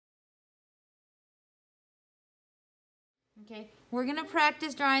Okay, we're gonna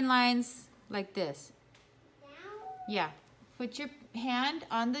practice drawing lines like this. Yeah, put your hand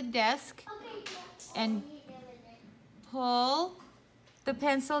on the desk and pull the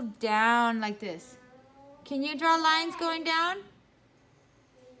pencil down like this. Can you draw lines going down?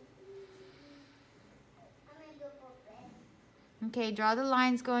 Okay, draw the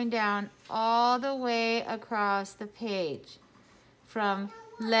lines going down all the way across the page from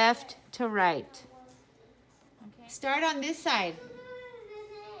left to right. Okay. Start on this side.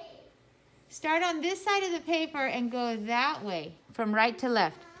 Start on this side of the paper and go that way from right to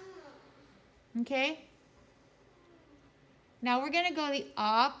left. Okay? Now we're going to go the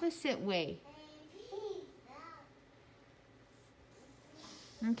opposite way.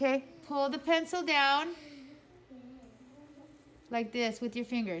 Okay? Pull the pencil down like this with your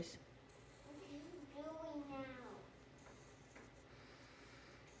fingers.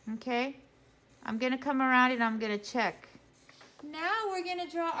 Okay? I'm going to come around and I'm going to check. Now we're going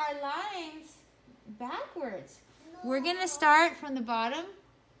to draw our lines backwards. We're going to start from the bottom.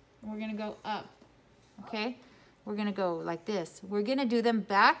 We're going to go up. Okay? We're going to go like this. We're going to do them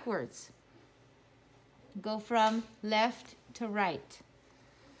backwards. Go from left to right.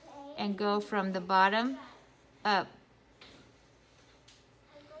 And go from the bottom up.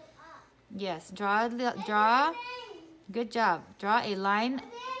 Yes, draw, good job. Draw a line.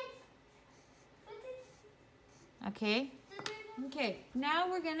 Okay. Okay, now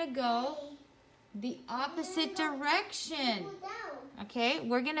we're gonna go the opposite direction. Okay,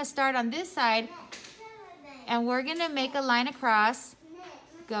 we're gonna start on this side and we're gonna make a line across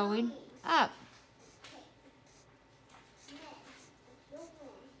going up.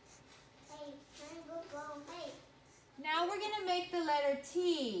 Now we're gonna make the letter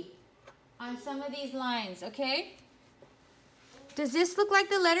T on some of these lines, okay? Does this look like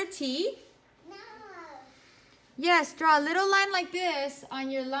the letter T? No. Yes, draw a little line like this on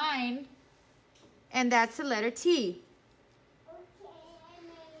your line, and that's the letter T.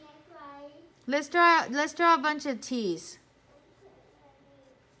 Okay, let's draw a bunch of T's.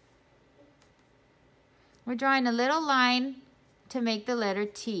 We're drawing a little line to make the letter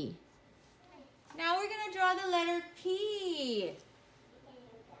T. Now we're going to draw the letter P.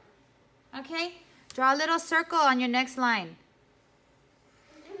 Okay, draw a little circle on your next line.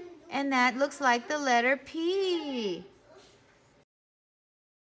 And that looks like the letter P.